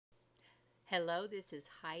Hello, this is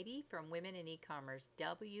Heidi from Women in E-Commerce,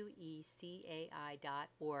 wecai.org,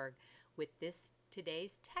 with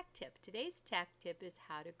today's tech tip. Today's tech tip is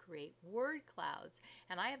how to create word clouds.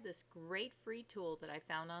 And I have this great free tool that I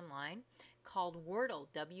found online called Wordle,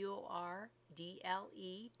 WORDLE.net.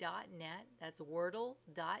 That's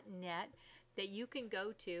Wordle.net, that you can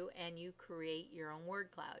go to and you create your own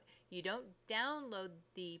word cloud. You don't download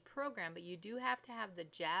the program, but you do have to have the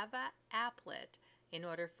Java applet in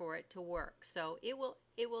order for it to work. So it will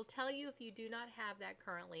tell you if you do not have that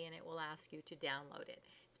currently, and it will ask you to download it.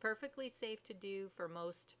 It's perfectly safe to do for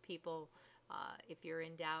most people. If you're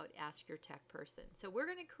in doubt, ask your tech person. So we're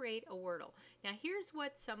going to create a Wordle. Now here's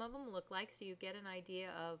what some of them look like so you get an idea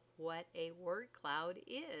of what a word cloud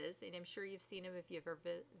is, and I'm sure you've seen them if you've ever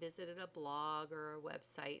visited a blog or a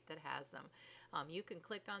website that has them. You can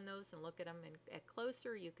click on those and look at them at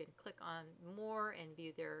closer. You can click on more and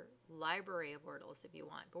view their library of Wordles if you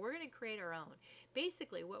want. But we're going to create our own.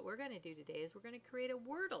 Basically, what we're going to do today is we're going to create a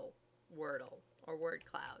Wordle or word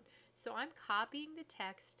cloud. So I'm copying the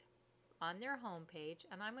text on their home page,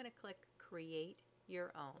 and I'm going to click Create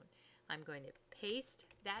Your Own. I'm going to paste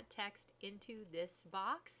that text into this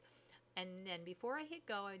box. And then before I hit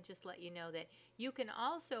go, I just let you know that you can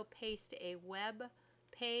also paste a web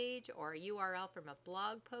page or a URL from a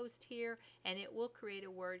blog post here, and it will create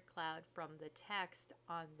a word cloud from the text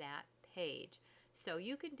on that page. So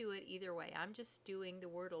you can do it either way. I'm just doing the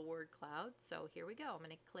Wordle word cloud. So here we go. I'm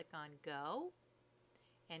going to click on Go,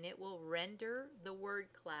 and it will render the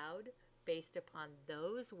word cloud based upon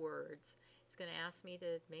those words. It's going to ask me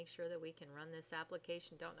to make sure that we can run this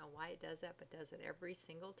application. Don't know why it does that, but does it every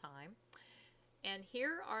single time. And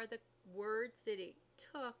here are the words that it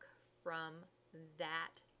took from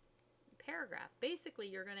that paragraph. Basically,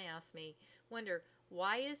 you're going to wonder,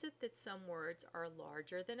 why is it that some words are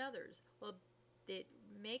larger than others? Well, it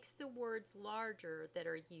makes the words larger that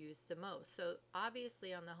are used the most. So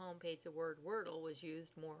obviously on the home page, the word Wordle was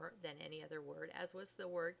used more than any other word, as was the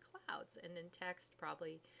word clouds, and then text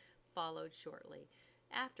probably followed shortly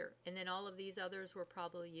after. And then all of these others were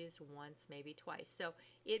probably used once, maybe twice. So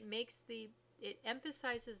it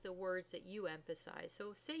emphasizes the words that you emphasize.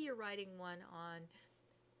 So say you're writing one on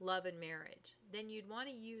love and marriage, then you'd want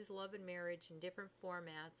to use love and marriage in different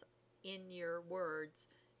formats in your words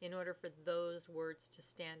in order for those words to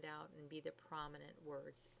stand out and be the prominent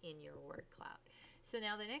words in your word cloud. So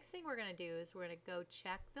now the next thing we're going to do is we're going to go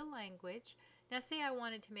check the language. Now say I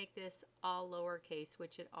wanted to make this all lowercase,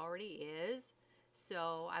 which it already is.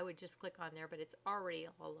 So I would just click on there, but it's already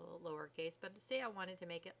all lowercase. But say I wanted to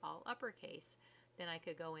make it all uppercase, then I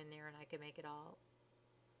could go in there and I could make it all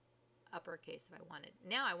uppercase if I wanted.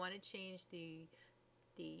 Now I want to change the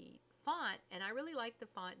font, and I really like the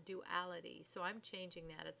font duality, so I'm changing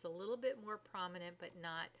that. It's a little bit more prominent, but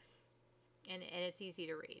not, and it's easy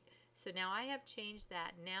to read. So now I have changed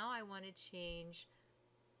that. Now I want to change,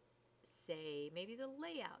 say, maybe the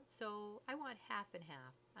layout. So I want half and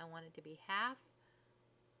half. I want it to be half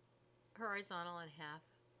horizontal and half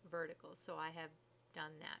vertical. So I have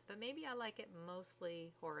done that, but maybe I like it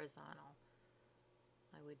mostly horizontal.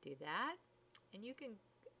 I would do that, and you can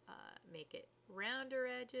make it rounder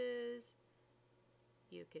edges.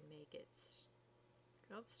 You can make it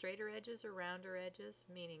straighter edges or rounder edges,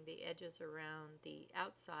 meaning the edges around the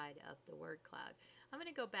outside of the word cloud. I'm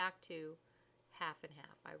going to go back to half and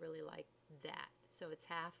half. I really like that. So it's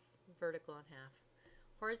half vertical and half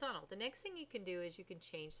horizontal. The next thing you can do is you can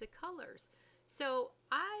change the colors. So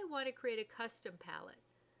I want to create a custom palette,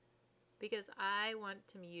 because I want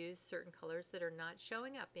to use certain colors that are not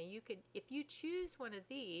showing up. And you can, if you choose one of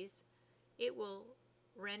these, it will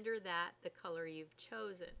render that the color you've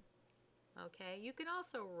chosen. Okay, you can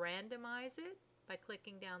also randomize it by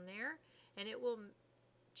clicking down there, and it will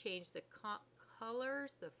change the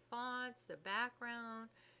colors, the fonts, the background,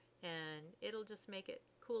 and it'll just make it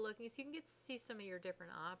cool looking. So you can get to see some of your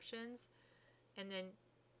different options, and then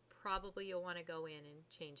probably you'll want to go in and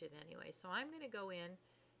change it anyway. So I'm going to go in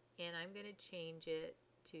and I'm going to change it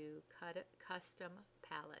to custom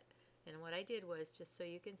palette. And what I did was, just so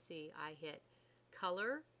you can see, I hit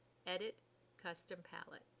color, edit, custom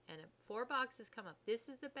palette, and 4 boxes come up. This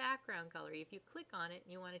is the background color. If you click on it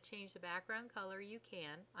and you want to change the background color, you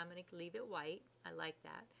can. I'm going to leave it white. I like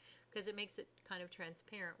that because it makes it kind of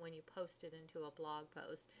transparent when you post it into a blog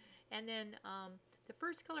post. And then the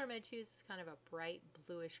first color I'm going to choose is kind of a bright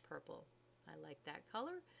bluish purple. I like that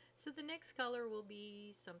color. So the next color will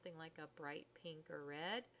be something like a bright pink or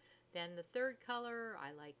red. Then the third color,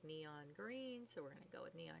 I like neon green, so we're going to go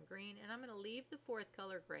with neon green. And I'm going to leave the fourth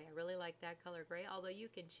color gray. I really like that color gray, although you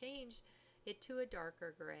can change it to a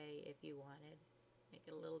darker gray if you wanted. Make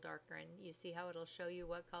it a little darker, and you see how it'll show you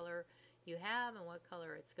what color you have and what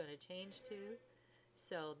color it's going to change to.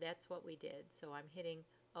 So that's what we did. So I'm hitting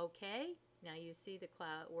OK. Now you see the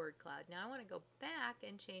word cloud. Now I want to go back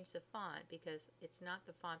and change the font because it's not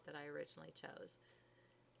the font that I originally chose.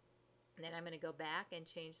 And then I'm going to go back and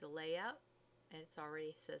change the layout, and it's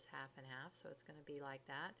already says half and half, so it's going to be like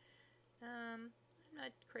that. I'm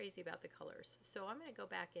not crazy about the colors, so I'm going to go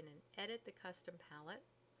back in and edit the custom palette.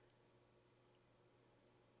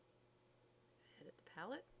 Edit the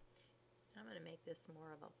palette. I'm going to make this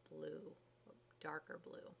more of a blue, a darker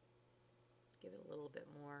blue. Give it a little bit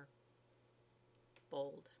more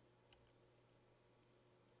bold.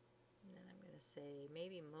 And then I'm going to say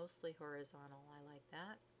maybe mostly horizontal. I like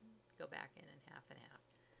that. Go back in and half and half.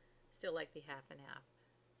 Still like the half and half.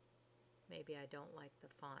 Maybe I don't like the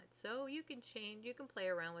font. So you can change, you can play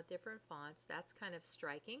around with different fonts. That's kind of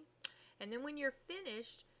striking. And then when you're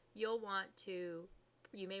finished, you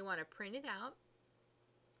may want to print it out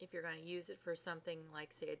if you're going to use it for something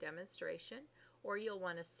like, say, a demonstration, or you'll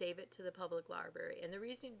want to save it to the public library. And the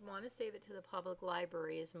reason you want to save it to the public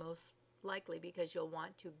library is most likely because you'll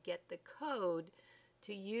want to get the code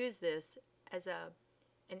to use this as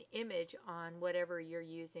an image on whatever you're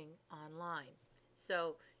using online.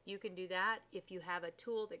 So you can do that if you have a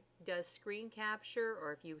tool that does screen capture,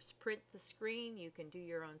 or if you print the screen, you can do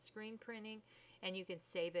your own screen printing, and you can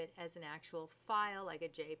save it as an actual file like a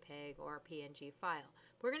JPEG or a PNG file.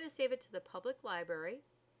 We're going to save it to the public library,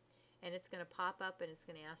 and it's going to pop up and it's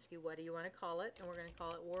going to ask you what do you want to call it, and we're going to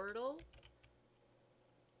call it Wordle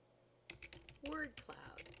Word Cloud.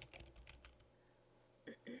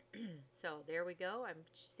 So there we go. I'm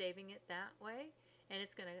saving it that way, and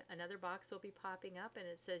it's going to, another box will be popping up, and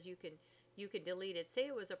it says you can delete it. Say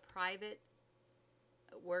it was a private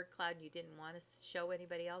word cloud and you didn't want to show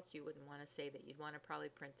anybody else, you wouldn't want to save it. You'd want to probably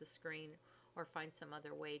print the screen or find some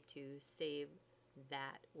other way to save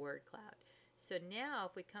that word cloud. So now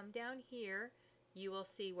if we come down here, you will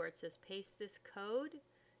see where it says paste this code.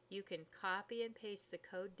 You can copy and paste the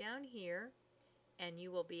code down here, and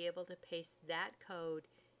you will be able to paste that code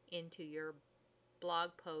into your blog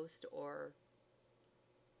post or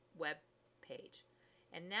web page.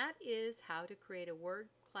 And that is how to create a word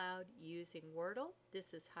cloud using Wordle.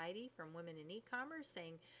 This is Heidi from Women in E-Commerce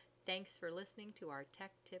saying thanks for listening to our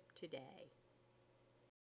tech tip today.